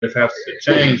narrative has to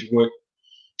change with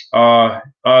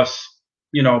us,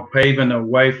 paving the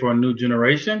way for a new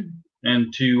generation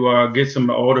and to get some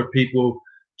older people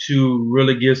to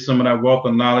really give some of that wealth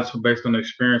of knowledge based on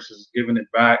experiences, giving it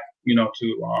back,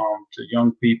 to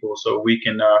young people, so we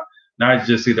can not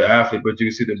just see the athlete, but you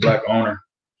can see the Black owner,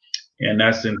 and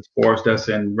that's in sports, that's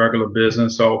in regular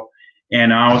business. So,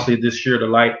 and honestly, just share the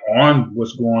light on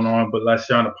what's going on, but let's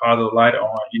shine a positive light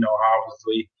on,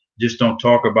 obviously, just don't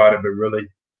talk about it, but really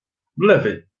live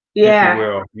it. Yeah. If you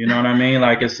will. You know what I mean?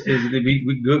 Like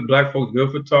we good, Black folks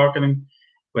good for talking,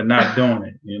 but not doing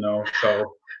it,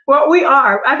 so. Well, we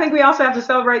are. I think we also have to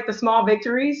celebrate the small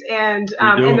victories and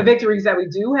the victories that we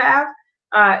do have.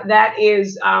 That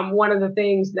is one of the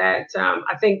things that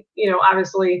I think,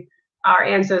 obviously our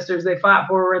ancestors, they fought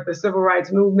for with the civil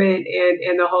rights movement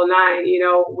and the whole nine.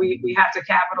 We have to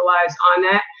capitalize on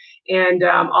that. And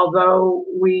although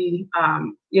we,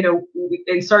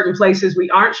 in certain places we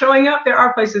aren't showing up, there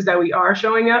are places that we are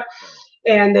showing up.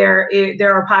 And there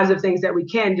are positive things that we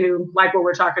can do, like what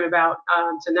we're talking about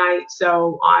tonight.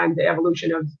 So on the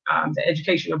evolution of the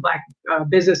education of Black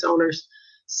business owners.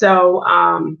 So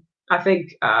I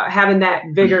think having that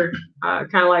vigor,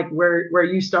 kind of like where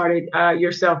you started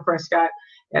yourself, Prescott,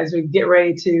 as we get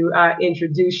ready to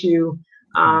introduce you,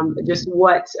 just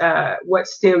what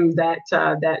stemmed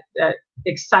that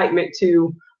excitement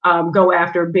to go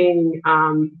after being,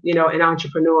 an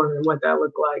entrepreneur and what that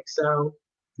looked like. So.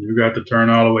 You got to turn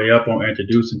all the way up on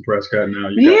introducing Prescott now.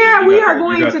 We are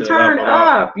going to turn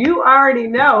up. You already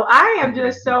know. I am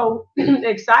just so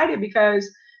excited because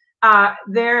I'm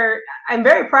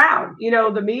very proud.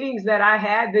 The meetings that I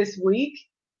had this week,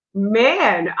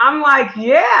 man, I'm like,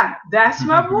 yeah, that's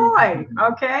my boy.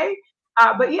 Okay.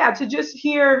 But yeah, to just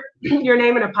hear your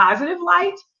name in a positive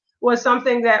light was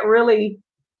something that really,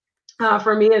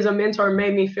 for me as a mentor,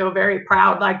 made me feel very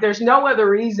proud. Like there's no other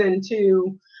reason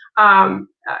to,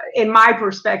 in my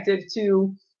perspective,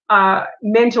 to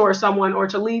mentor someone or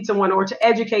to lead someone or to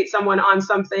educate someone on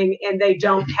something and they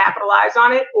don't capitalize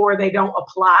on it or they don't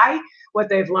apply what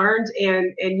they've learned,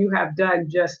 and you have done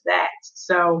just that.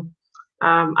 So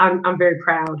I'm very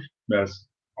proud. That's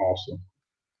awesome.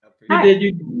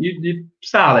 You did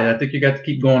solid. I think you got to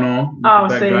keep going on. Well,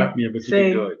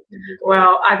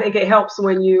 I think it helps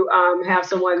when you have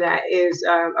someone that is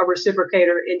a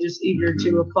reciprocator and just eager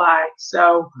to apply.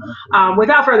 So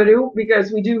without further ado,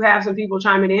 because we do have some people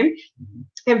chiming in,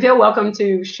 and feel welcome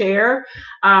to share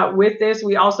with this.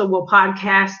 We also will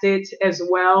podcast it as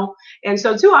well. And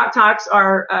so Two Hawk Talks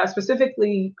are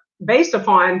specifically based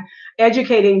upon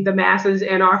educating the masses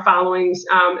and our followings.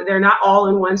 They're not all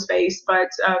in one space, but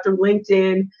through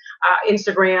LinkedIn,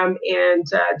 Instagram, and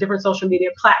different social media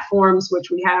platforms, which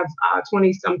we have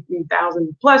 20-something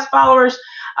thousand plus followers,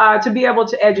 to be able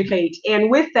to educate.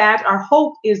 And with that, our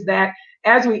hope is that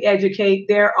as we educate,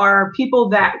 there are people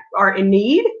that are in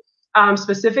need,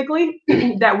 specifically,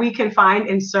 that we can find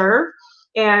and serve,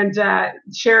 and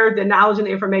share the knowledge and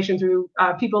the information through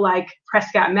people like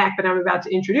Prescott Mack that I'm about to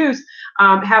introduce,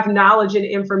 have knowledge and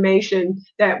information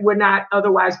that would not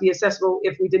otherwise be accessible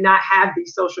if we did not have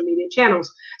these social media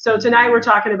channels. So tonight we're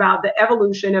talking about the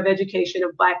evolution of education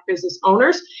of Black business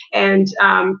owners. And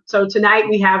so tonight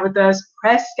we have with us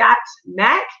Prescott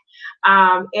Mack,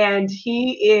 and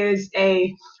he is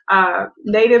a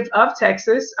native of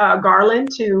Texas, Garland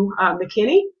to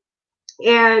McKinney.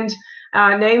 And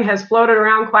name has floated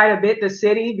around quite a bit, the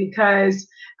city, because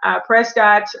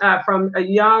Prescott, from a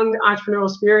young entrepreneurial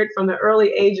spirit from the early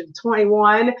age of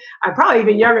 21, probably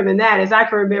even younger than that, as I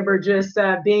can remember just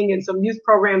being in some youth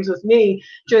programs with me,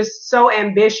 just so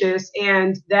ambitious.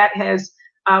 And that has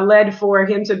led for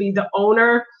him to be the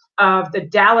owner of the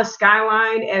Dallas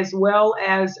Skyline, as well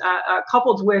as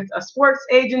coupled with a sports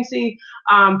agency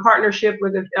partnership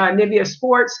with Nivea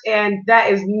Sports. And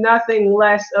that is nothing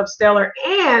less of stellar.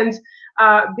 And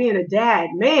being a dad,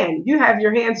 man, you have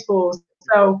your hands full.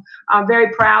 So I'm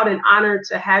very proud and honored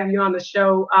to have you on the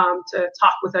show to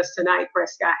talk with us tonight,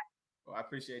 Prescott. Well, I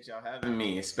appreciate y'all having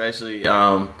me, especially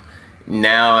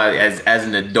now as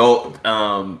an adult.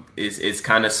 It's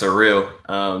kind of surreal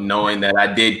knowing that I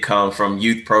did come from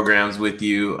youth programs with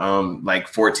you, like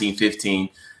 14, 15,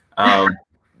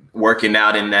 working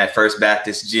out in that First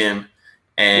Baptist gym.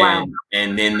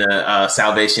 And then the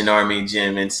Salvation Army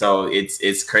gym. And so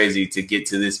it's crazy to get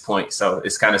to this point. So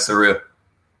it's kind of surreal.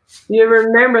 You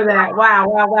remember that?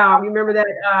 Wow. You remember that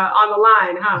on the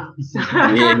line, huh?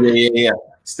 Yeah.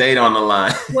 Stayed on the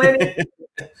line.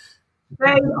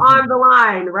 Stayed on the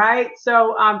line, right?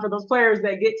 So for those players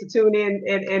that get to tune in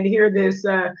and hear this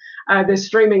this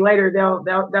streaming later,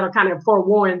 that'll kind of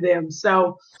forewarn them.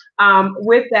 So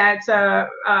With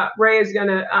that, Ray is going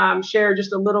to share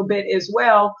just a little bit as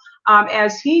well,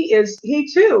 as he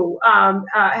too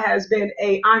has been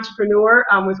an entrepreneur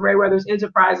with Ray Weathers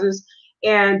Enterprises,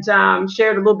 and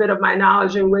shared a little bit of my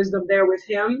knowledge and wisdom there with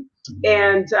him.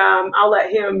 And I'll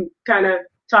let him kind of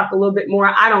talk a little bit more.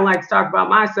 I don't like to talk about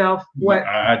myself. What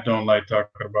I don't like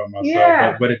talking about myself,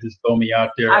 Yeah. but it just threw me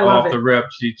out there I love off it. the rip.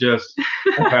 She just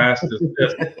passed us.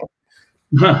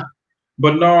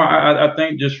 But no, I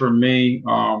think just for me,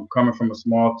 coming from a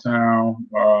small town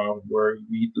where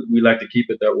we like to keep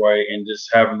it that way, and just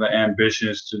having the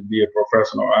ambitions to be a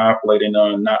professional athlete, and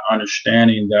not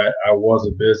understanding that I was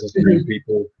a businessman.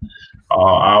 People, I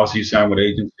obviously signed with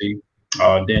agency.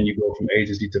 Then you go from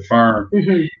agency to firm.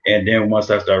 And then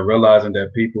once I started realizing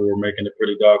that people were making a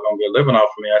pretty doggone good living off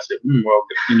of me, I said, well,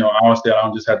 I always said I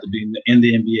don't just have to be in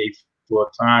the NBA full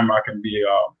time. I can be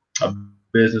a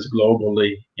business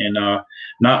globally, and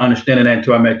not understanding that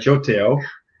until I met your tail,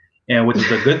 and which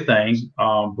is a good thing.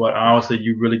 But honestly,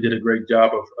 you really did a great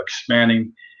job of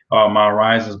expanding my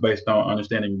horizons based on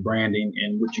understanding branding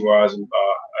and what you are as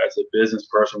a business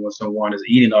person. When someone is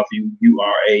eating off you, you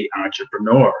are a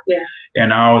entrepreneur. Yeah.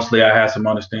 And obviously, I had some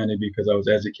understanding because I was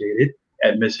educated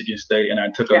at Michigan State, and I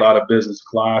took a lot of business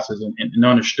classes and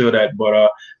understood that, but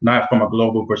not from a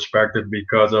global perspective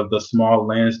because of the small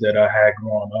lens that I had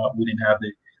growing up. We didn't have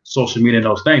the social media and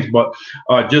those things, but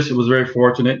just was very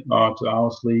fortunate to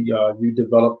honestly you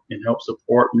developed and help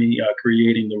support me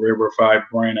creating the River 5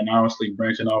 brand, and honestly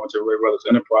branching off into Ray Weathers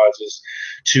Enterprises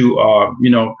to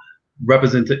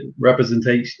represent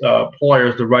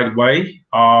players the right way.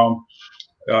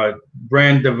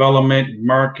 Brand development,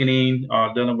 marketing,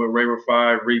 dealing with River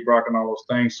 5, Reebok, and all those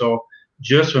things. So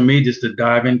just for me, just to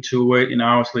dive into it and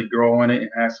honestly grow in it and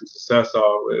have some success,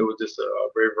 it was just a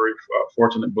very, very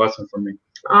fortunate blessing for me.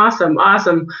 Awesome.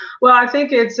 Well, I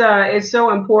think it's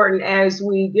so important as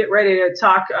we get ready to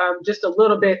talk just a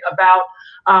little bit about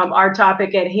our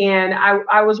topic at hand.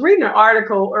 I was reading an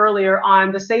article earlier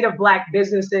on the state of Black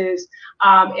businesses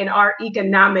and our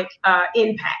economic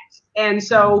impact. And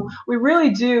so we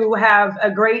really do have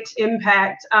a great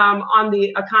impact on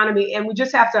the economy, and we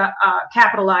just have to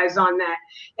capitalize on that.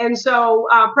 And so,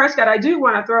 Prescott, I do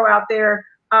want to throw out there,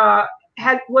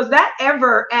 was that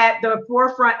ever at the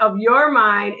forefront of your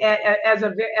mind at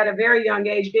a very young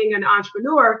age, being an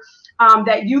entrepreneur,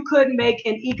 that you could make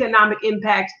an economic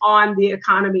impact on the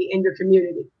economy in your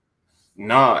community?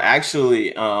 No,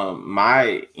 actually,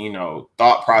 my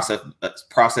thought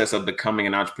process of becoming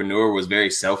an entrepreneur was very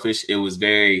selfish. It was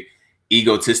very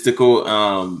egotistical,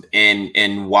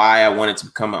 and why I wanted to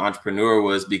become an entrepreneur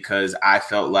was because I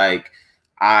felt like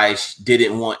I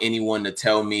didn't want anyone to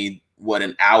tell me what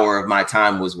an hour of my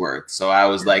time was worth. So I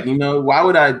was like, why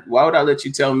would I let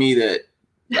you tell me that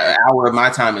an hour of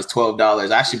my time is $12?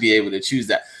 I should be able to choose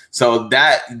that. So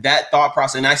that thought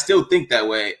process, and I still think that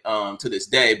way to this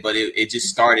day, but it just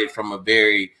started from a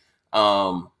very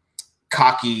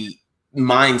cocky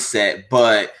mindset.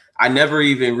 But I never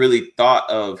even really thought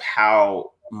of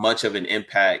how much of an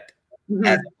impact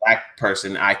as a Black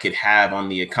person I could have on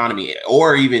the economy,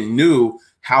 or even knew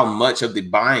how much of the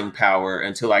buying power,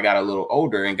 until I got a little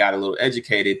older and got a little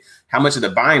educated, how much of the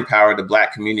buying power the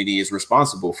Black community is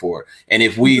responsible for. And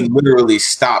if we literally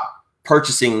stop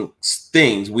purchasing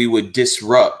things, we would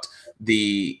disrupt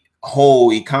the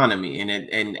whole economy.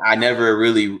 And I never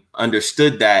really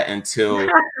understood that until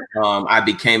I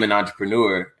became an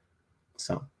entrepreneur.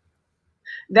 So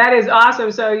that is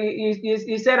awesome. So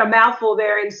you said a mouthful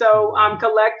there. And so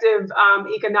collective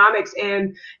economics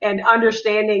and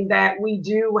understanding that we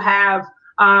do have,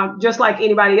 just like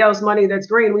anybody else, money that's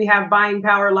green, we have buying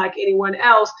power like anyone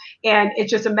else. And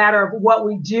it's just a matter of what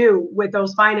we do with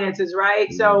those finances,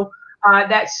 right? So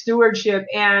that stewardship.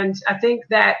 And I think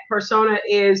that persona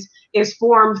is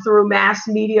formed through mass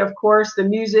media, of course, the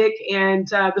music and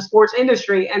the sports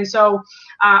industry. And so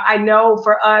I know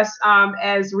for us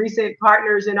as recent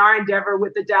partners in our endeavor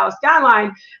with the Dallas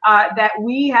Skyline, that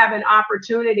we have an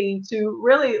opportunity to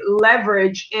really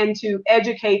leverage and to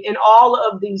educate in all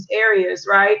of these areas,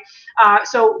 right?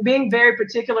 So being very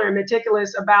particular and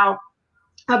meticulous about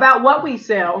what we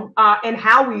sell and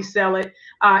how we sell it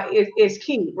is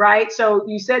key, right? So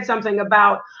you said something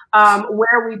about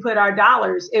where we put our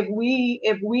dollars. If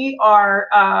we are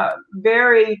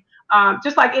very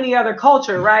just like any other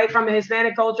culture, right, from the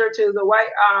Hispanic culture to the white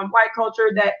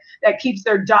culture that keeps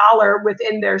their dollar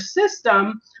within their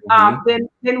system,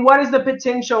 then what is the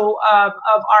potential of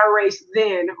our race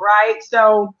then, right?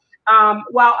 So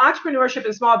while entrepreneurship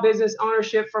and small business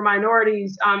ownership for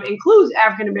minorities includes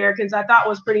African Americans, I thought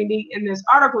was pretty neat in this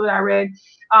article that I read,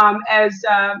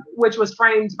 which was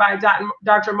framed by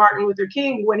Dr. Martin Luther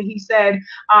King when he said,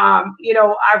 I've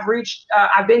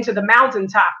been to the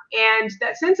mountaintop, and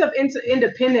that sense of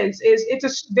independence it's a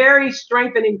very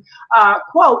strengthening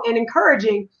quote and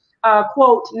encouraging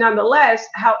quote nonetheless.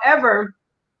 However,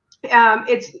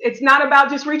 it's not about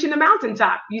just reaching the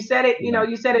mountaintop. You said it,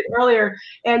 you said it earlier,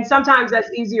 and sometimes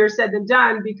that's easier said than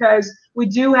done because we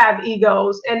do have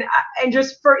egos. And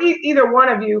just for either one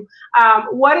of you,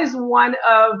 what is one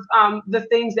of the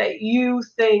things that you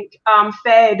think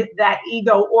fed that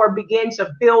ego or began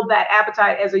to build that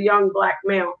appetite as a young Black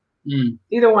male?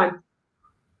 Either one.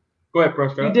 Go ahead,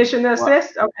 Prescott. You dishing the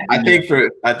assist? Okay.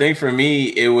 I think for me,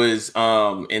 it was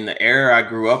in the era I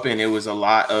grew up in, it was a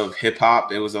lot of hip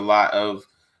hop. It was a lot of,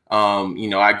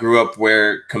 I grew up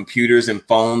where computers and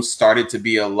phones started to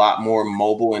be a lot more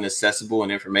mobile and accessible,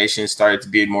 and information started to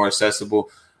be more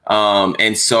accessible.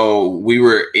 And so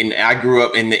I grew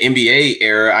up in the NBA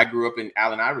era. I grew up in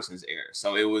Allen Iverson's era.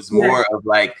 So it was more of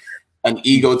like an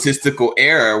egotistical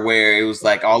era where it was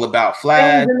like all about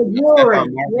flash,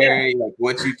 like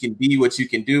what you can be, what you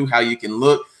can do, how you can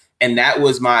look. And that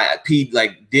was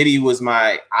Diddy was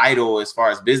my idol as far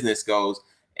as business goes.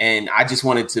 And I just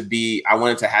wanted to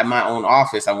have my own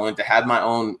office. I wanted to have my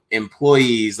own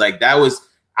employees.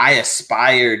 I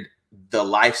aspired the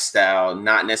lifestyle,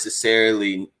 not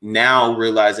necessarily now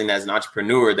realizing as an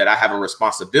entrepreneur that I have a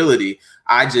responsibility.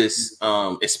 I just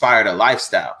aspired a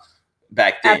lifestyle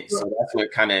back then. Absolutely. So that's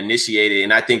what kind of initiated.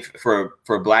 And I think for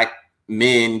Black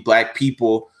men, Black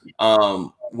people,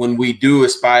 when we do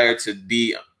aspire to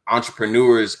be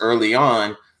entrepreneurs early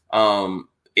on,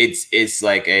 it's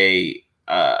like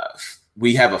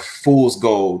we have a fool's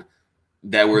gold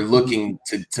that we're looking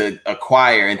to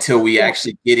acquire until we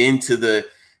actually get into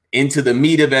the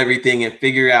meat of everything and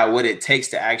figure out what it takes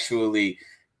to actually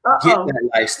get that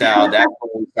lifestyle. That's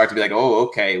when we start to be like, oh,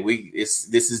 okay,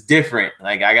 this is different.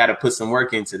 Like I got to put some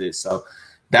work into this. So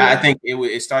I think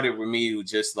it started with me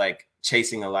just like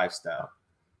chasing a lifestyle.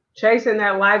 Chasing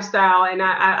that lifestyle. And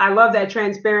I love that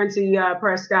transparency,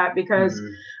 Prescott, because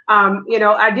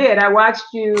I watched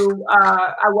you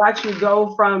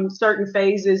go from certain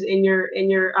phases in your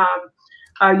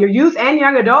youth and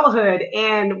young adulthood,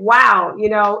 and wow,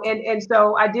 and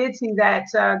so I did see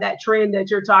that trend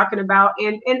that you're talking about,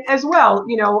 and as well,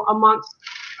 amongst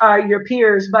your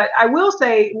peers. But I will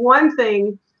say one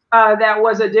thing that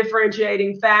was a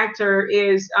differentiating factor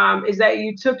is that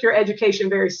you took your education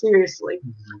very seriously,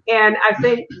 and I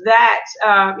think that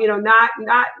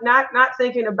not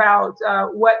thinking about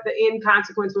what the end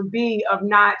consequence would be of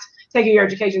not taking your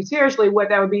education seriously, what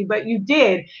that would be, but you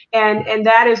did, and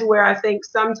that is where I think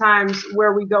sometimes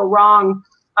where we go wrong,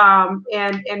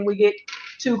 and we get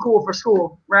too cool for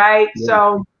school, right? Yeah.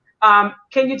 So.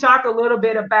 Can you talk a little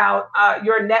bit about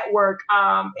your network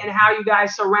and how you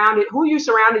guys who you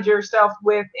surrounded yourself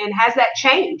with, and has that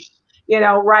changed,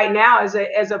 right now as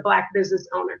a Black business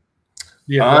owner?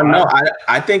 Yeah, no,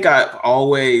 I think I've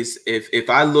always, if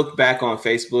I look back on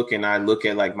Facebook and I look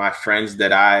at like my friends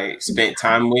that I spent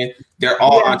time with, they're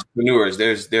all entrepreneurs.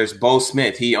 There's Bo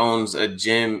Smith. He owns a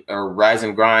gym, or Rise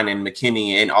and Grind in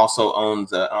McKinney, and also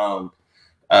owns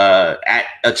at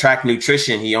Attract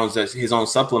Nutrition. He owns his own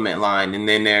supplement line. And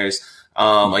then there's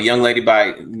a young lady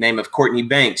by the name of Courtney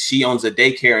Banks. She owns a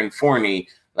daycare in Forney.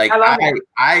 Like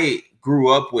I grew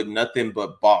up with nothing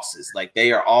but bosses. Like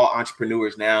they are all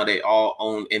entrepreneurs now. They all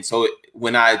own. And so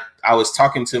when I was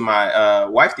talking to my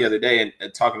wife the other day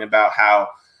and talking about how,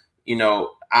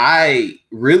 I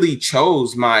really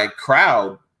chose my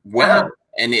crowd well.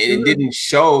 And it didn't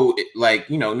show, like,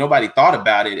 nobody thought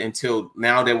about it until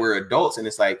now that we're adults. And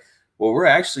it's like, well, we're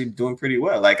actually doing pretty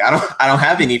well. Like, I don't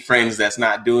have any friends that's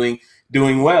not doing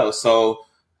well. So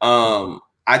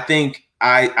I think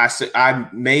I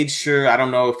made sure, I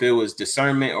don't know if it was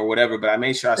discernment or whatever, but I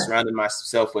made sure I surrounded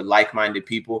myself with like-minded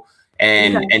people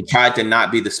and tried to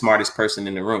not be the smartest person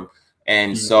in the room.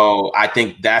 And so I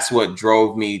think that's what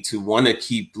drove me to want to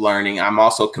keep learning. I'm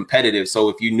also competitive. So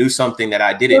if you knew something that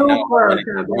I didn't know,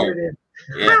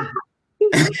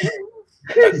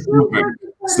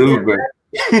 super.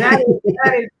 That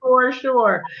is for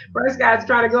sure. Prescott's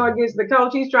trying to go against the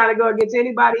coach. He's trying to go against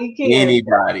anybody he can.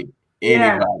 Anybody.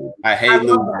 I hate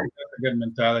losing. good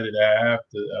mentality to have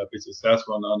to be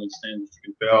successful and understand that you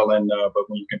can fail. And but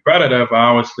when you're competitive,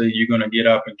 obviously you're going to get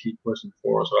up and keep pushing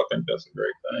forward. So I think that's a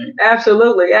great thing.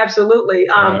 Absolutely, absolutely.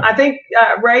 I think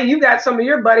Ray, you got some of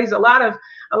your buddies. A lot of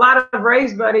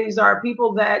Ray's buddies are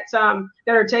people that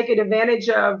that are taking advantage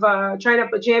of Train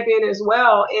Up a Champion as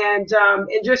well, and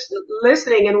just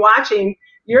listening and watching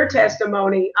your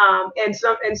testimony. And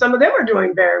some of them are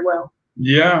doing very well.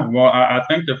 Yeah, well, I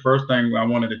think the first thing I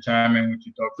wanted to chime in, what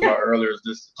you talked about earlier, is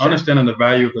this understanding the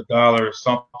value of the dollar is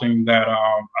something that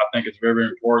I think is very, very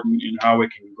important in how we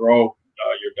can grow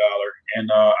your dollar.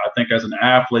 And I think as an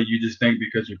athlete, you just think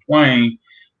because you're playing,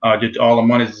 all the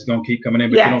money is going to keep coming in,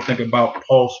 but you don't think about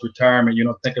post-retirement. You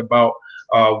don't think about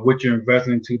what you're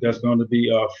investing into that's going to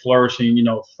be flourishing,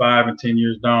 5 and 10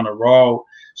 years down the road.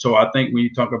 So I think when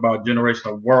you talk about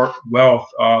generational wealth,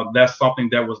 that's something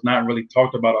that was not really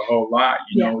talked about a whole lot,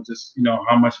 just,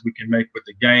 how much we can make with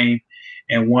the game.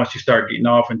 And once you start getting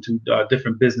off into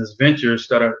different business ventures,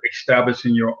 start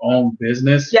establishing your own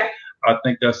business. I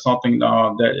think that's something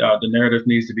that the narrative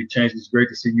needs to be changed. It's great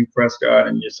to see you, Prescott,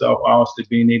 and yourself, obviously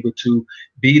being able to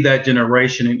be that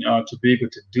generation and to be able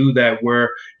to do that, where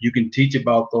you can teach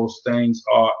about those things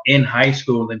in high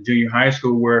school and junior high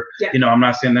school, where, I'm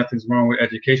not saying nothing's wrong with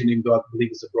education, even though I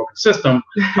believe it's a broken system.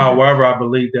 However, I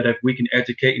believe that if we can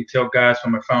educate and tell guys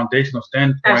from a foundational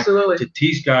standpoint to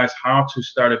teach guys how to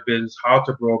start a business, how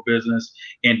to grow a business,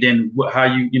 and then how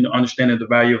you understanding the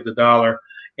value of the dollar,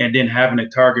 and then having a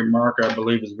target market, I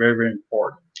believe, is very, very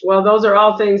important. Well, those are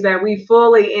all things that we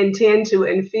fully intend to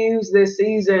infuse this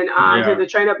season to the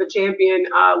Train Up a Champion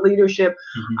Leadership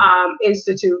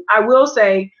Institute. I will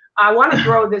say, I want to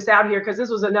throw this out here because this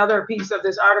was another piece of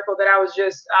this article that I was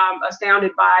just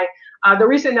astounded by. The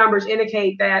recent numbers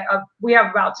indicate that we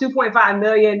have about 2.5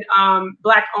 million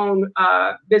Black-owned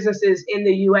businesses in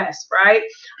the U.S., right?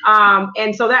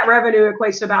 And so that revenue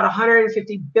equates to about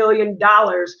 $150 billion.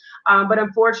 But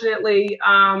unfortunately,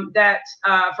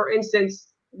 for instance,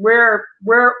 we're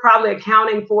probably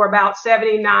accounting for about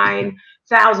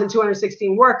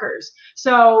 79,216 workers.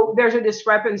 So there's a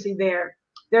discrepancy there.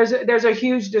 There's a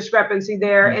huge discrepancy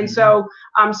there. And so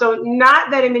not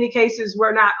that in many cases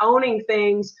we're not owning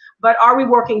things, but are we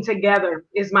working together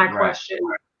is my question.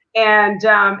 And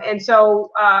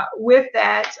so with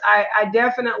that, I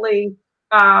definitely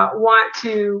want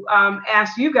to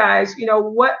ask you guys,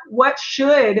 what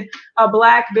should a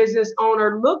Black business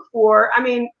owner look for? I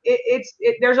mean,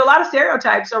 there's a lot of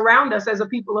stereotypes around us as a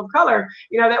people of color,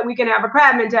 that we can have a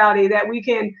crab mentality, that we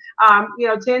can,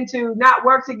 tend to not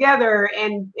work together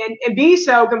and be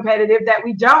so competitive that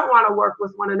we don't want to work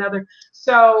with one another.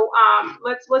 So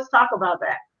let's talk about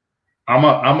that. I'm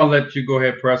gonna let you go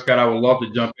ahead, Prescott. I would love to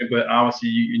jump in, but obviously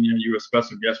you're a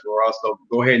special guest for us, so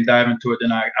go ahead and dive into it.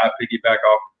 Then I piggyback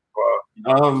off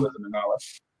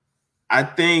knowledge. I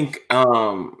think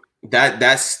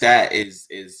that stat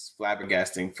is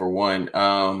flabbergasting for one,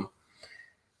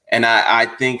 and I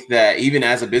think that even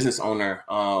as a business owner,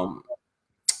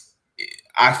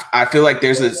 I feel like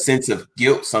there's a sense of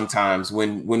guilt sometimes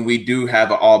when we do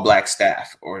have an all Black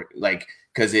staff, or like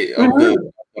because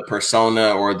the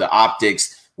persona or the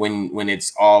optics when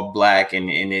it's all Black and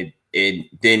it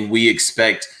then we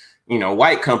expect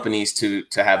white companies to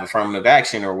have affirmative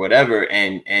action or whatever,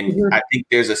 and I think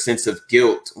there's a sense of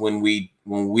guilt when we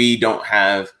don't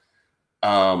have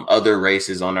other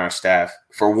races on our staff,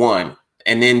 for one,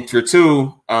 and then for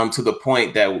two, to the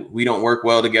point that we don't work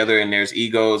well together and there's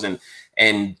egos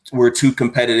and we're too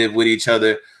competitive with each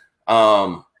other.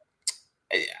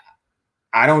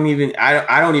 I don't even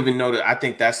know that. I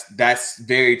think that's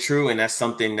very true, and that's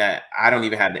something that I don't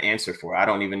even have the answer for. I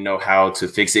don't even know how to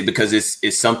fix it because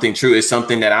it's something true. It's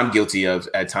something that I'm guilty of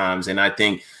at times, and I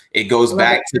think it goes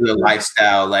back to the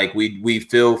lifestyle. Like we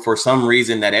feel for some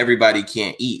reason that everybody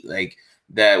can't eat, like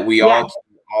that we all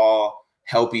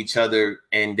help each other,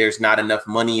 and there's not enough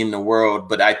money in the world.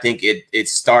 But I think it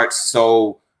starts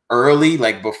so early,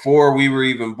 like before we were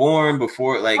even born,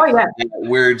 before we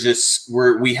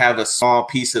have a small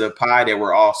piece of the pie that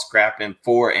we're all scrapping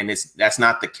for, and that's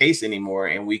not the case anymore.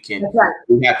 And we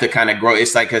have to kind of grow.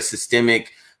 It's like a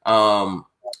systemic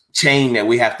chain that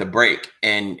we have to break,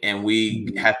 and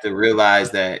we have to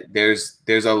realize that there's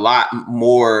a lot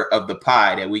more of the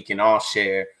pie that we can all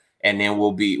share, and then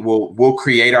we'll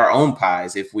create our own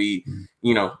pies if we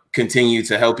continue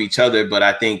to help each other. But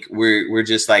I think we're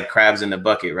just like crabs in the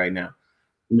bucket right now.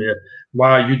 Yeah.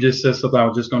 Wow, you just said something I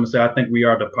was just going to say. I think we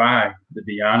are the pie, to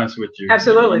be honest with you.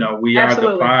 Absolutely. We are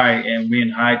the pie, and we're in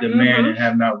high demand and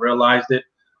have not realized it.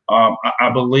 I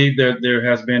believe that there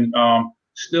has been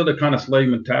still the kind of slave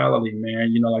mentality,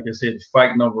 man. You know, like I said,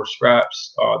 fighting over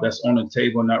scraps that's on the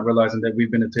table, not realizing that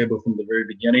we've been at the table from the very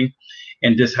beginning,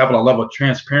 and just having a level of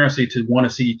transparency to want to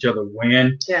see each other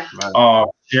win. Yeah.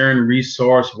 Sharing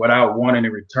resource without wanting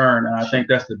in return. And I think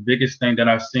that's the biggest thing that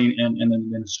I've seen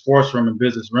in the sports room and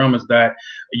business room is that,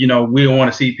 you know, we don't want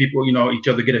to see people, you know, each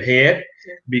other get ahead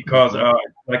because,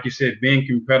 like you said, being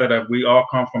competitive, we all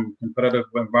come from competitive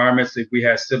environments. If we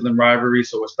have sibling rivalry,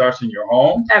 so it starts in your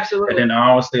home. Absolutely. And then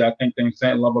honestly, I think the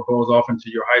same level goes off into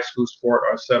your high school sport,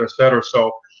 et cetera, et cetera. So,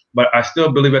 but I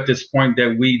still believe at this point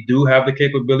that we do have the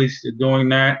capabilities of doing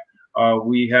that.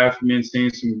 We have been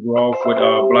seeing some growth with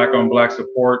black-on-black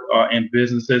support in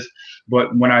businesses.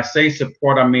 But when I say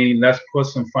support, I mean let's put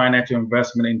some financial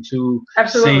investment into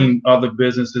seeing other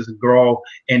businesses grow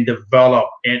and develop,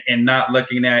 and not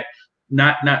looking at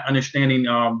not understanding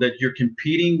that you're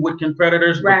competing with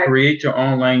competitors, but create your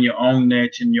own lane, your own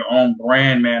niche, and your own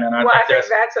brand, man. And I think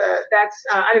that's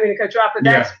I didn't mean to cut you off, but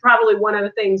that's probably one of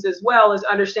the things as well, is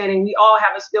understanding we all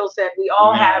have a skill set, we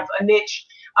all have a niche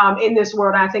in this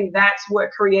world. I think that's what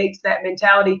creates that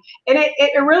mentality. And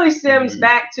it really stems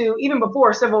back to even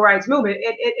before civil rights movement.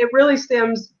 It really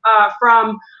stems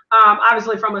from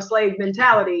obviously from a slave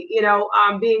mentality, you know,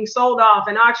 being sold off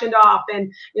and auctioned off, and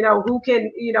who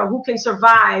can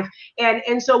survive.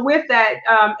 And so with that,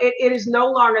 it is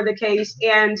no longer the case.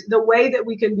 And the way that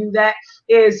we can do that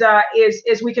is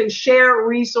we can share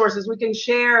resources, we can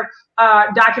share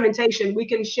documentation, we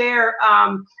can share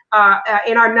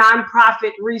in our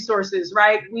nonprofit resources,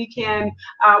 right? We can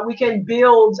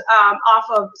build off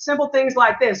of simple things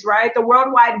like this, right? The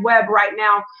World Wide Web right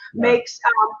now makes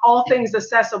all things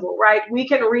accessible, right? We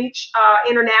can reach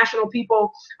international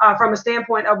people from a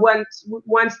standpoint of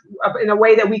once in a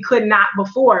way that we could not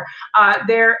before.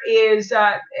 There is,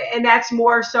 and that's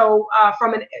more so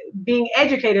from being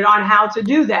educated on how to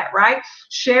do that, right?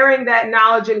 Sharing that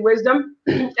knowledge and wisdom,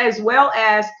 as well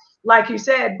as, like you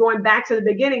said, going back to the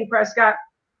beginning, Prescott,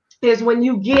 is when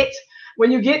you get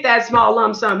that small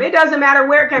lump sum, it doesn't matter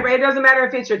where it came from. It doesn't matter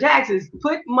if it's your taxes.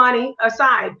 Put money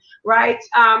aside, right?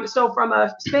 So from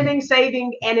a spending,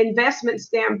 saving, and investment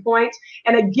standpoint,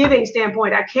 and a giving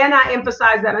standpoint, I cannot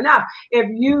emphasize that enough. If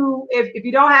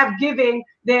you don't have giving,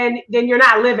 then you're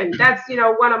not living. That's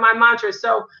one of my mantras.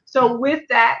 So with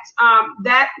that,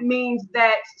 that means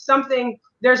that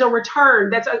there's a return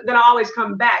that's going to always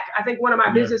come back. I think one of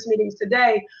my business meetings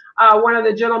today, one of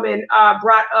the gentlemen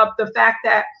brought up the fact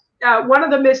that one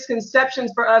of the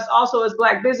misconceptions for us also as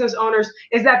Black business owners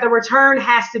is that the return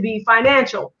has to be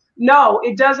financial. No,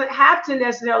 it doesn't have to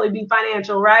necessarily be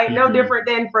financial, right? No different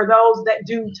than for those that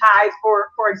do tithe,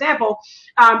 for example,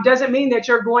 doesn't mean that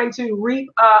you're going to reap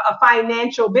a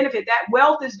financial benefit. That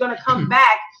wealth is going to come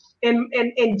back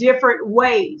in different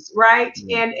ways, right?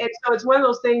 And so it's one of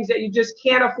those things that you just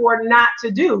can't afford not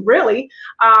to do, really,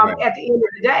 at the end of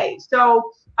the day.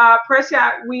 So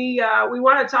Prescott, we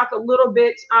want to talk a little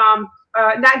bit,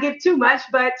 not give too much,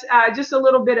 but just a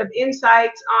little bit of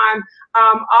insight on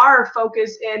our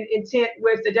focus and intent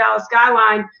with the Dallas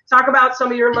Skyline. Talk about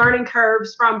some of your learning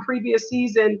curves from previous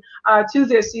season to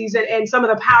this season, and some of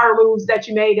the power moves that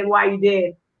you made and why you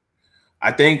did.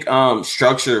 I think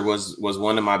structure was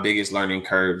one of my biggest learning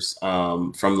curves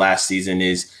from last season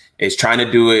is trying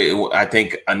to do it. I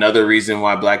think another reason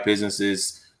why Black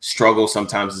businesses struggle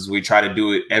sometimes is we try to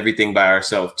do everything by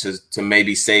ourselves to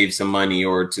maybe save some money,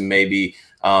 or to maybe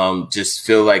just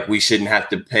feel like we shouldn't have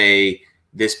to pay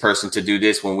this person to do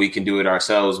this when we can do it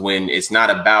ourselves, when it's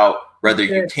not about whether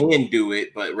you can do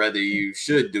it, but whether you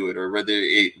should do it, or whether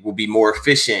it will be more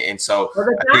efficient. And so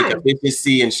I think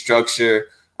efficiency and structure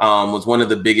was one of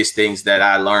the biggest things that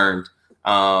I learned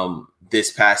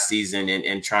this past season,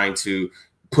 and trying to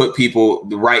put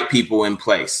the right people in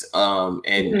place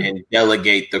and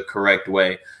delegate the correct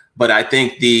way. But I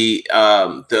think the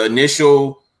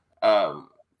initial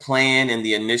plan and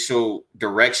the initial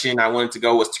direction I wanted to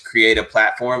go was to create a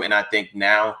platform. And I think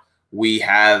now we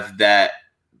have that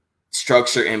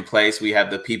structure in place. We have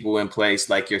the people in place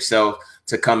like yourself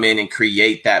to come in and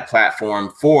create that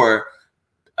platform for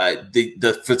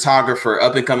the photographer,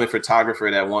 up and coming photographer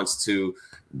that wants to,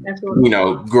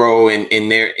 grow in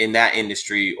that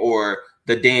industry, or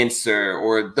the dancer,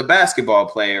 or the basketball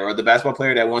player, or the basketball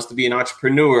player that wants to be an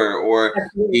entrepreneur, or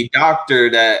the doctor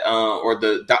that, or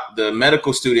the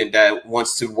medical student that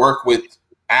wants to work with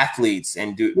athletes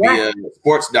and be a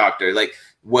sports doctor. Like,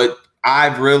 what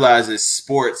I've realized is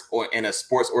sports, or in a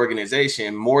sports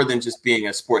organization, more than just being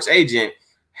a sports agent,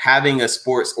 having a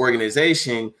sports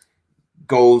organization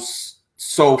goes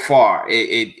so far.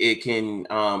 It can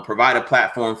provide a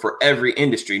platform for every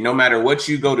industry. No matter what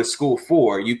you go to school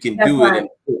for, you can do it in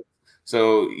sports.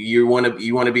 So you want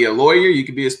to be a lawyer, you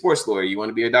can be a sports lawyer. You want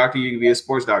to be a doctor, you can be a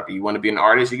sports doctor. You want to be an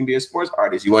artist, you can be a sports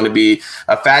artist. You want to be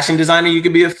a fashion designer, you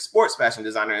can be a sports fashion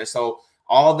designer. And so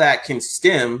all that can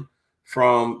stem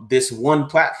from this one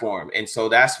platform. And so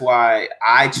that's why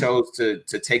I chose to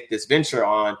take this venture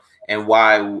on, and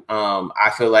why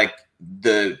I feel like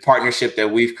the partnership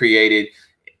that we've created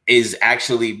is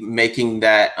actually making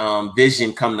that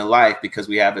vision come to life, because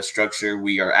we have a structure.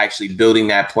 We are actually building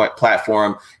that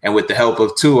platform. And with the help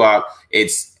of Tuop,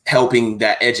 it's helping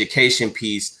that education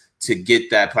piece to get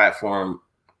that platform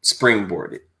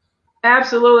springboarded.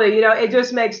 Absolutely. You know, it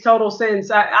just makes total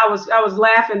sense. I was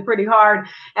laughing pretty hard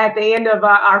at the end of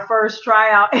our first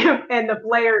tryout, and the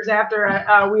players,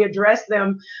 after we addressed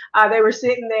them, they were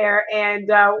sitting there, and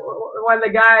one of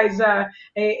the guys,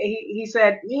 he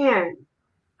said, "Man,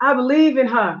 I believe in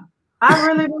her. I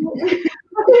really believe."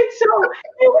 So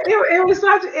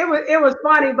it was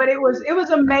funny, but it was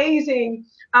amazing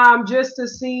just to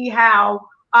see how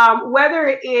whether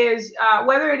it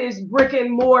is brick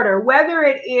and mortar, whether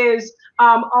it is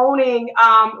owning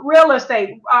real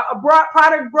estate,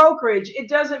 product brokerage, it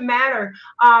doesn't matter.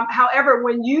 However,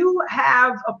 when you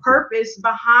have a purpose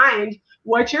behind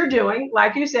what you're doing,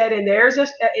 like you said, and there's an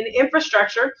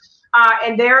infrastructure,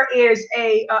 and there is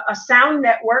a sound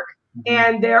network,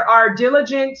 and there are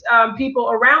diligent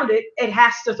people around it, it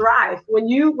has to thrive. When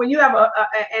you have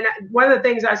and one of the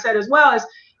things I said as well is,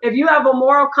 if you have a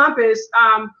moral compass,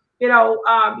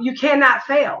 you cannot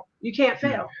fail. You can't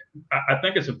fail. I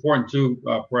think it's important too,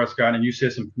 Prescott, and you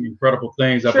said some incredible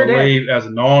things. I Sure believe did. as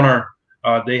an owner,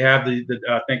 they have the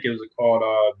I think it was called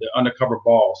the Undercover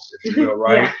Boss, if you will,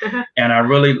 right? Yeah. And I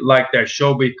really like that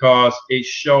show because it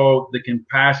showed the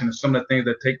compassion of some of the things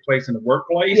that take place in the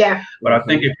workplace. Yeah. But I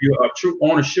think if you're a true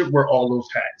ownership, wear all those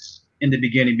hats in the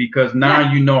beginning, because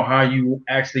now you know how you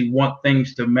actually want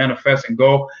things to manifest and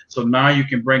go. So now you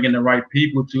can bring in the right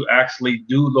people to actually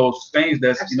do those things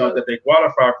that's that they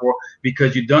qualify for,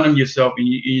 because you've done them yourself, and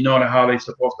you know how they're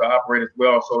supposed to operate as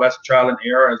well. So that's trial and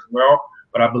error as well.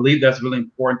 But I believe that's really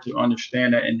important to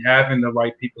understand that, and having the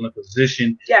right people in a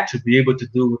position to be able to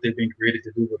do what they've been created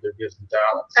to do with their gifts and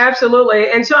talents. Absolutely.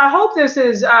 And so I hope this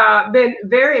has been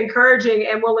very encouraging,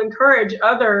 and will encourage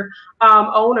other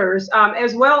owners,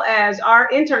 as well as our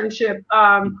internship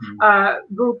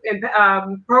group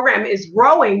and program is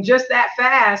growing just that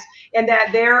fast, and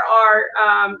that there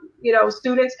are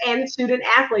students and student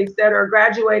athletes that are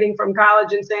graduating from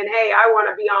college and saying, "Hey, I want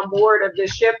to be on board of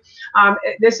this ship."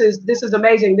 This is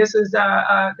amazing. This is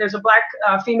there's a black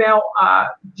female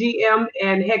GM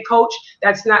and head coach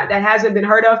that hasn't been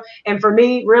heard of, and for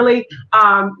me, really,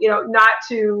 not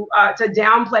to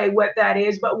downplay what that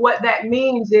is, but what that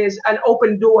means is an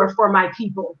open door for my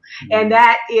people, and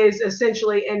that is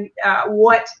essentially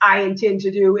what I intend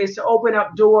to do, is to open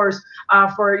up doors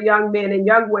for young men and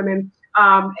young women,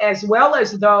 as well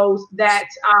as those that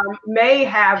may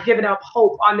have given up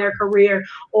hope on their career,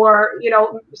 or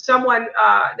someone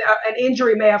an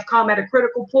injury may have come at a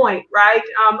critical point, right?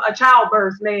 A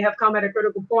childbirth may have come at a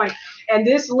critical point, and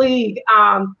this league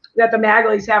that the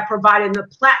Maglies have provided, the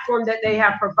platform that they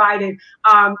have provided,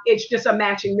 it's just a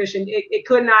matching mission. It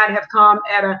could not have come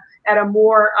at a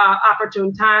more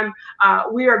opportune time.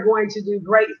 We are going to do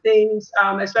great things,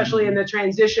 especially in the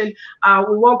transition.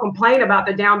 We won't complain about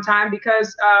the downtime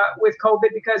because with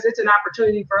COVID, because it's an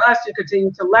opportunity for us to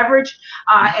continue to leverage,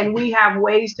 and we have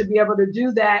ways to be able to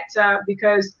do that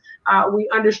because we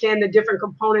understand the different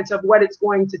components of what it's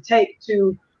going to take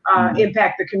to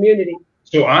impact the community.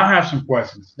 So I have some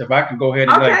questions. If I can go ahead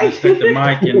and just take the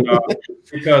mic, and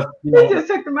because just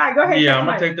take the mic. Go ahead. Yeah, I'm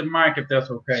gonna take the mic if that's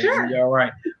okay. Sure. Yeah, all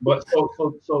right. But so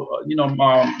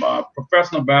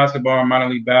professional basketball and minor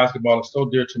league basketball is so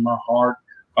dear to my heart.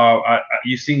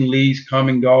 You've seen leagues come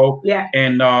and go. Yeah.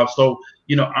 And so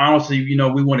honestly,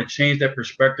 we want to change that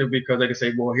perspective, because they can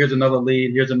say, well, here's another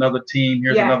league, here's another team,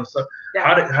 here's another stuff.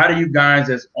 Yeah. How do you guys,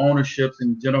 as ownerships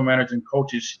and general managers and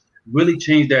coaches, really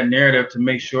change that narrative to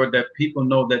make sure that people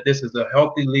know that this is a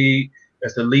healthy league,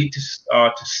 that's a league to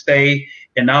stay,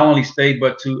 and not only stay,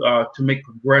 but to make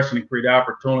progression and create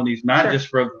opportunities, not just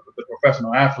for the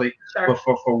professional athlete, but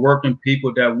for working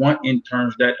people that want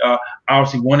interns, that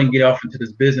obviously want to get off into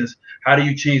this business. How do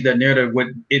you change that narrative with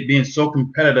it being so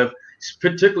competitive,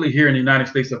 particularly here in the United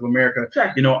States of America?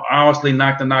 Honestly,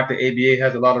 not the ABA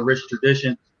has a lot of rich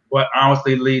tradition, but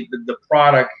honestly, the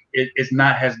product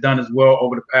has done as well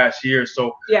over the past year.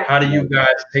 So how do you guys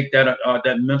take that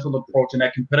mental approach and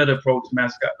that competitive approach,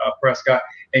 Prescott,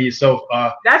 and yourself?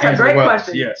 That's a great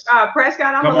question. Yes.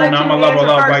 Prescott, I'm going to let you answer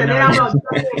first, and then I'm going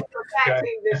to jump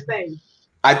in this thing.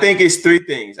 I think it's three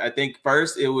things. I think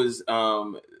first it was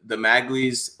the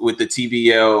Maglies with the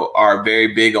TBL are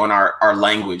very big on our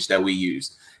language that we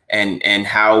use and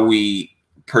how we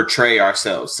portray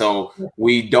ourselves. So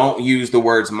we don't use the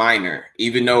words minor,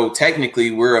 even though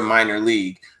technically we're a minor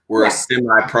league. We're a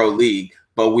semi-pro league,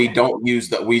 but we don't use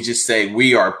that. We just say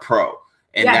we are pro.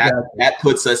 And that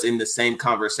puts us in the same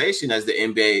conversation as the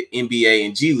NBA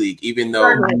and G League, even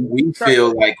though we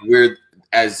feel like we're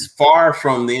as far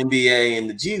from the NBA and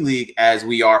the G League as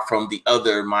we are from the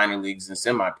other minor leagues and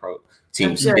semi-pro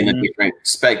teams in a different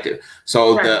perspective.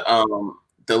 So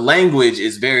the language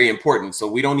is very important. So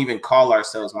we don't even call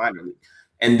ourselves minor league.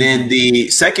 And then the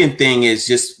second thing is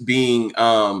just being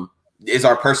is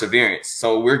our perseverance.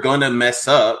 So we're going to mess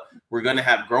up. We're going to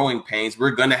have growing pains.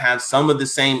 We're going to have some of the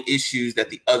same issues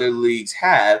that the other leagues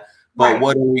have. But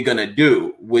what are we going to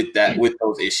do with that, with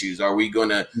those issues? Are we going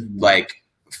to like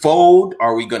fold?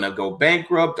 Are we going to go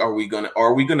bankrupt? Are we going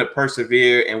to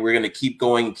persevere, and we're going to keep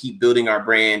going and keep building our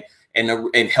brand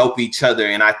and help each other?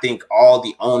 And I think all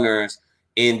the owners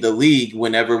in the league,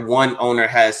 whenever one owner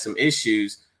has some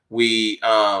issues, we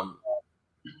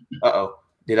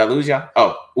did I lose y'all?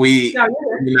 Oh,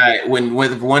 when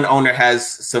one owner has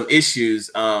some issues,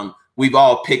 we've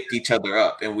all picked each other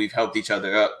up and we've helped each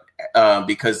other up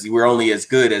because we're only as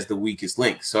good as the weakest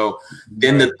link. So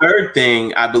then the third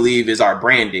thing I believe is our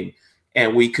branding,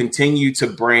 and we continue to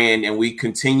brand and we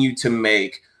continue to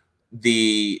make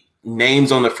the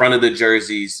names on the front of the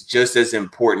jerseys just as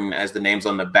important as the names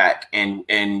on the back. And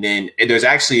then there's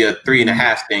actually a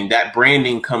 3.5 thing. That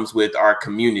branding comes with our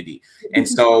community. And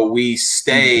so we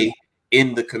stay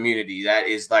in the community. That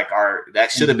is like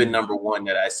that should have been number one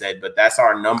that I said, but that's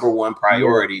our number one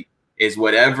priority is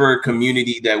whatever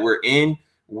community that we're in,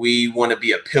 we want to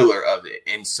be a pillar of it.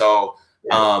 And so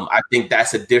I think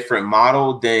that's a different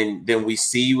model than we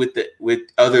see with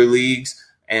other leagues.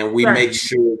 And we make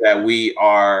sure that we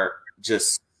are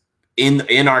just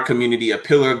in our community, a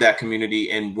pillar of that community.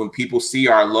 And when people see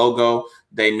our logo,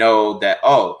 they know that,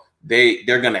 oh,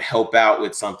 they're going to help out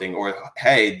with something, or,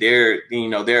 hey, they're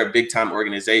a big time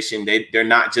organization. They're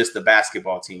not just a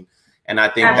basketball team. And I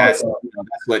think that's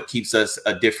what keeps us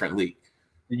a different league.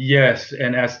 Yes.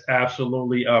 And that's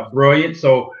absolutely brilliant.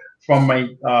 So from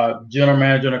a general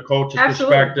manager and a coach's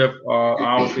perspective,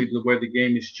 obviously the way the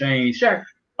game has changed,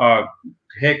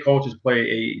 head coaches play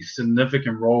a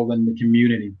significant role in the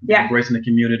community, embracing the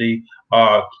community,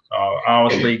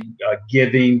 obviously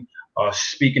giving,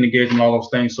 speaking engagement, all those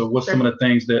things. So what's some of the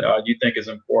things that you think is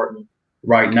important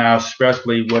right now,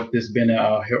 especially with this been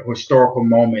a historical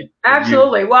moment?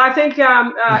 Absolutely. Well, I think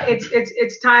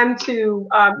it's time to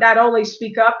not only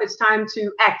speak up, it's time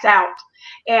to act out.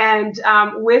 And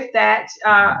with that,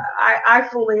 I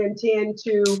fully intend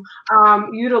to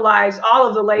utilize all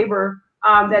of the labor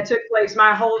that took place.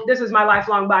 This is my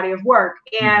lifelong body of work,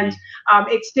 and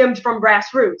it stemmed from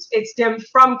grassroots. It stemmed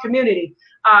from community.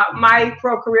 My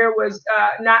pro career was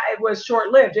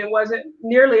short-lived. It wasn't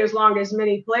nearly as long as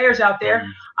many players out there,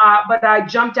 but I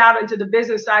jumped out into the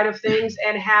business side of things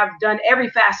and have done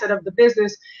every facet of the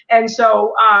business. And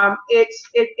so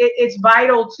it's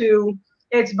vital to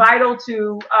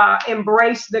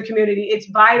embrace the community. It's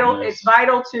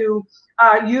vital to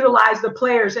utilize the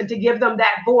players and to give them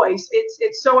that voice.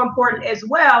 It's so important as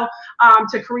well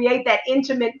to create that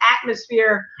intimate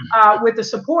atmosphere with the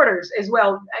supporters as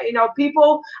well.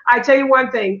 People, I tell you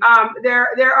one thing,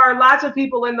 there are lots of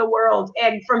people in the world,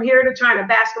 and from here to China,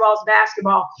 basketball is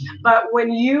basketball. But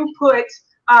when you put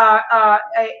a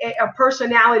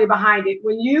personality behind it,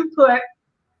 when you put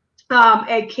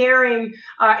a caring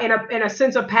and a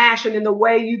sense of passion in the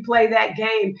way you play that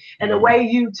game and the way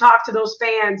you talk to those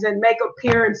fans and make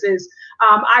appearances,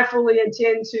 I fully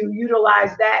intend to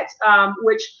utilize that,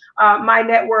 which my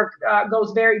network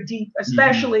goes very deep,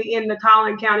 especially in the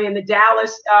Collin County and the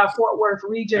Dallas Fort Worth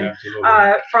region,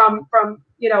 from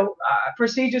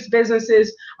prestigious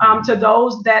businesses to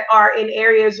those that are in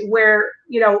areas where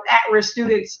at-risk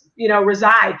students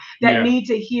reside that need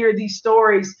to hear these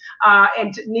stories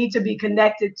and need to be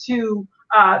connected to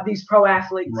these pro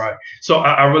athletes. Right. So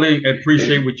I really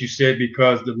appreciate what you said,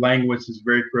 because the language is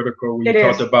very critical when you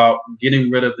talked about getting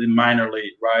rid of the minor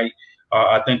league, right?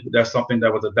 I think that's something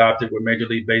that was adopted with Major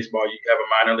League Baseball. You have a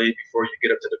minor league before you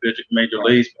get up to the major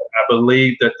leagues. But I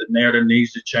believe that the narrative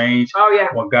needs to change.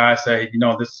 When guys say,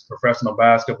 this is professional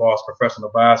basketball, it's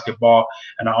professional basketball.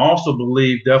 And I also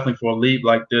believe definitely for a league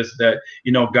like this that,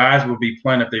 guys will be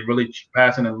playing if they really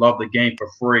passionate and love the game for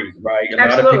free, right? And a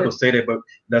lot of people say that, but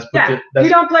you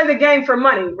don't play the game for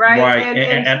money, right? Right.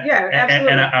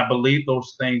 And I believe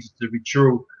those things to be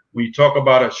true when you talk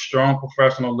about a strong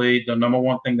professional league, the number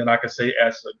one thing that I can say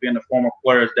as being a former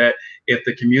player is that if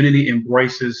the community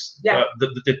embraces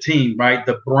the team, right,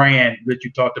 the brand that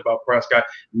you talked about, Prescott,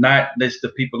 not just the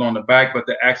people on the back, but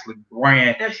the actual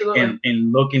brand,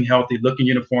 and looking healthy, looking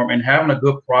uniform, and having a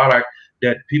good product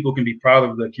that people can be proud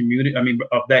of the community,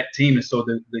 of that team. And so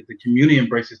the community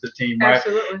embraces the team, right?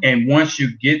 Absolutely. And once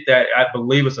you get that, I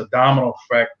believe it's a domino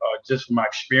effect, just from my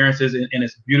experiences. And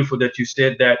it's beautiful that you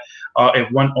said that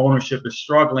if one ownership is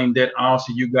struggling, that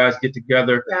honestly you guys get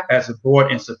together as a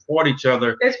board and support each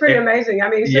other. It's pretty amazing. I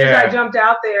mean, as soon as I jumped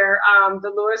out there, the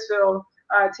Louisville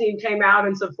team came out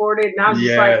and supported, and I was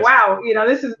just like, wow,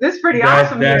 this is pretty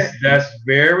awesome. That's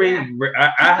very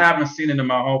I haven't seen it in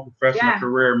my whole professional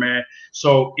career, man.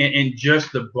 So and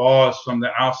just the buzz from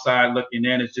the outside looking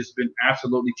in has just been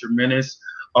absolutely tremendous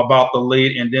about the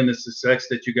lead, and then the success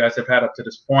that you guys have had up to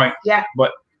this point.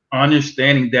 But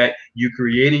understanding that you're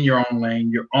creating your own lane,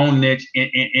 your own niche,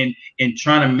 and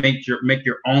trying to make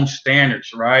your own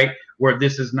standards, right? Where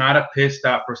this is not a pit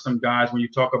stop for some guys. When you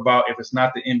talk about if it's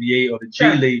not the NBA or the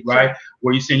G League, right?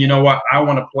 Where you're saying, you know what, I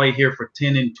want to play here for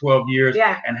 10 and 12 years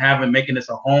and making this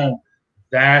a home.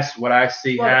 That's what I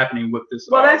see happening with this.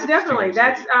 Well, that's definitely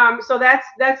that's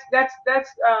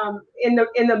in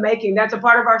the making. That's a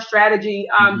part of our strategy.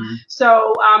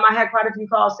 So I had quite a few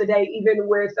calls today, even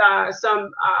with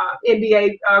some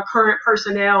NBA current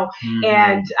personnel,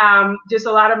 and just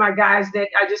a lot of my guys that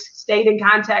I just stayed in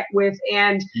contact with,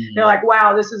 and they're like,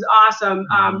 "Wow, this is awesome."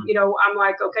 I'm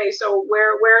like, "Okay, so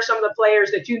where are some of the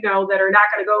players that that are not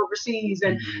going to go overseas?"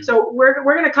 And so we're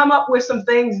going to come up with some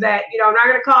things that I'm not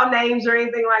going to call names or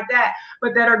anything like that,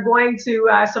 but that are going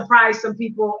to surprise some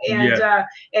people. And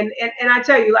I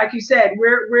tell you, like you said,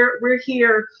 we're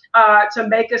here to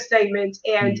make a statement,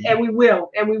 and we will,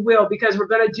 because we're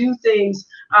going to do things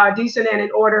decent and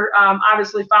in order.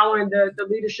 Obviously, following the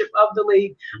leadership of the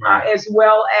league, as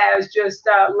well as just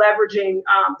leveraging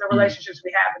the relationships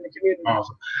we have in the community.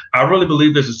 Awesome. I really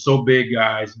believe this is so big,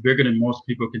 guys, bigger than most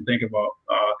people can think about.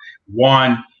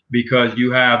 One, because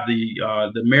you have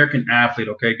the American athlete,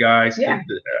 okay, guys?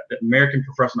 The American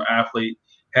professional athlete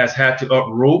has had to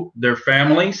uproot their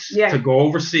families to go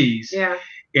overseas.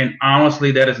 And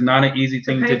honestly, that is not an easy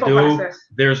thing to do. Process.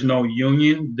 There's no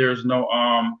union. There's no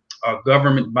a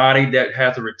government body that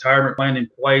has a retirement plan in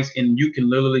place, and you can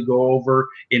literally go over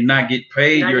and not get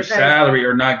paid your salary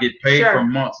or not get paid for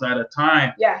months at a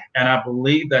time. And I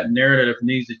believe that narrative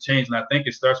needs to change, and I think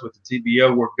it starts with the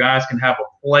TBO, where guys can have a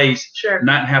place,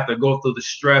 not have to go through the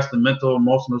stress, the mental,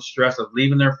 emotional stress of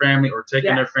leaving their family or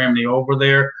taking their family over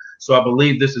there. So I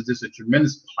believe this is just a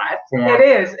tremendous platform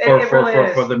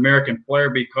for the American player,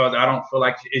 because I don't feel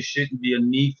like it shouldn't be a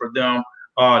need for them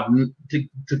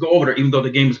to go over there, even though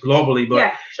the game is globally.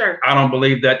 But I don't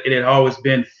believe that it had always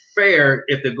been fair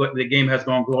if the game has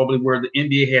gone globally, where the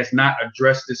NBA has not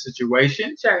addressed this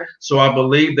situation. So I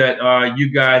believe that you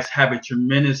guys have a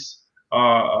tremendous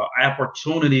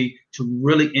opportunity to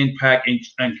really impact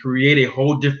and create a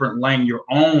whole different lane, your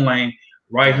own lane,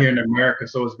 right here in America.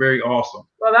 So it's very awesome.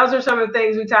 Well, those are some of the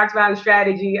things we talked about in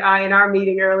strategy in our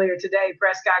meeting earlier today,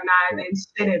 Prescott and I, the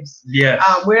incentives.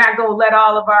 We're not going to let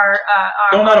all of our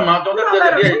don't let them out. Don't let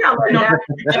them out. You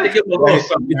got to give them a little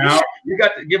something now. You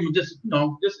got to give them just a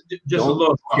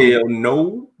little something. Tell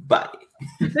nobody.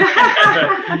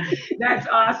 That's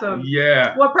awesome.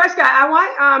 Well, Prescott,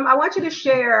 I want you to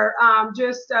share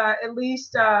just at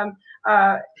least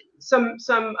some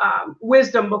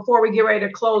wisdom before we get ready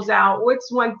to close out.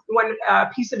 What's one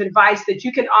piece of advice that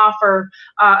you can offer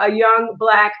a young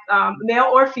Black male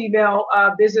or female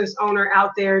business owner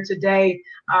out there today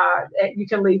that you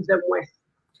can leave them with?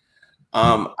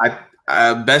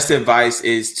 Best advice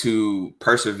is to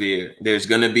persevere. There's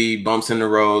going to be bumps in the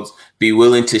roads. Be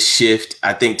willing to shift.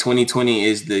 I think 2020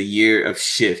 is the year of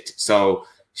shift. So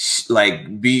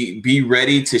be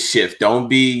ready to shift. Don't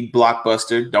be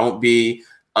Blockbuster. Don't be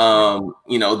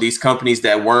these companies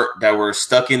that were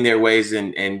stuck in their ways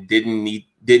and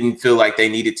didn't feel like they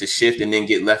needed to shift and then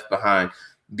get left behind.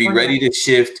 Be ready to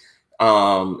shift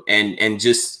and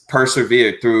just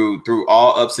persevere through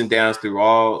all ups and downs, through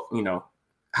all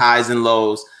highs and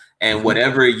lows. And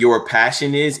whatever your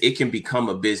passion is, it can become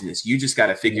a business. You just got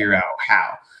to figure out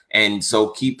how. And so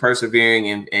keep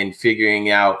persevering and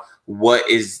figuring out what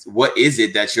is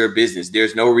it that's your business.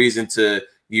 There's no reason to.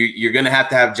 You're going to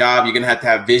have job. You're going to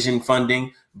have vision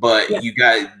funding, but you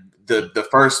got the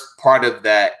first part of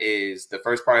that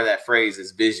phrase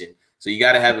is vision. So you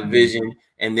got to have a vision,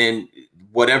 and then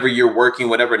whatever you're working,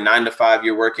 whatever 9 to 5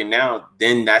 you're working now,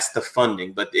 then that's the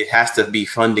funding, but it has to be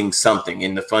funding something,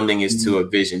 and the funding is to a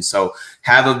vision. So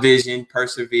have a vision,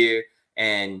 persevere,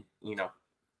 and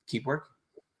keep working.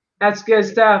 That's good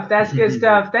stuff. That's good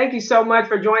stuff. Thank you so much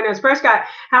for joining us. Prescott,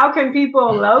 how can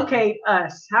people locate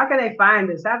us? How can they find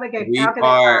us? How can they find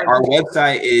our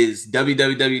website is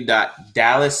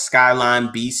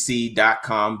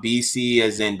www.dallasskylinebc.com. BC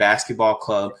as in basketball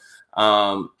club.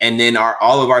 And then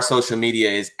all of our social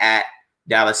media is at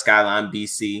Dallas Skyline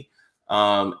BC.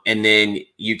 And then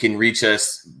you can reach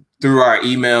us through our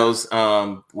emails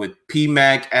with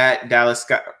Mack at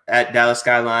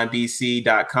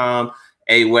dallasskylinebc.com,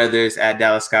 Weathers at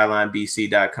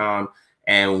dallasskylinebc.com,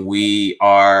 and we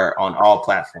are on all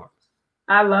platforms.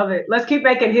 I love it. Let's keep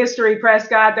making history,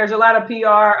 Prescott. There's a lot of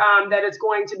PR that is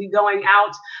going to be going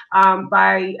out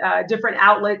by different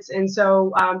outlets, and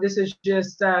so this is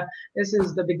just this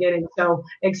is the beginning. So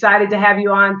excited to have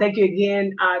you on. Thank you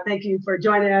again. Thank you for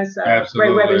joining us.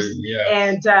 Absolutely. Great Weathers. Yes.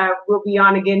 And we'll be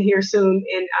on again here soon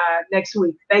in next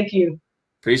week. Thank you.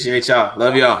 Appreciate y'all.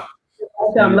 Love y'all.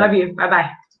 Welcome. Love you. Bye bye.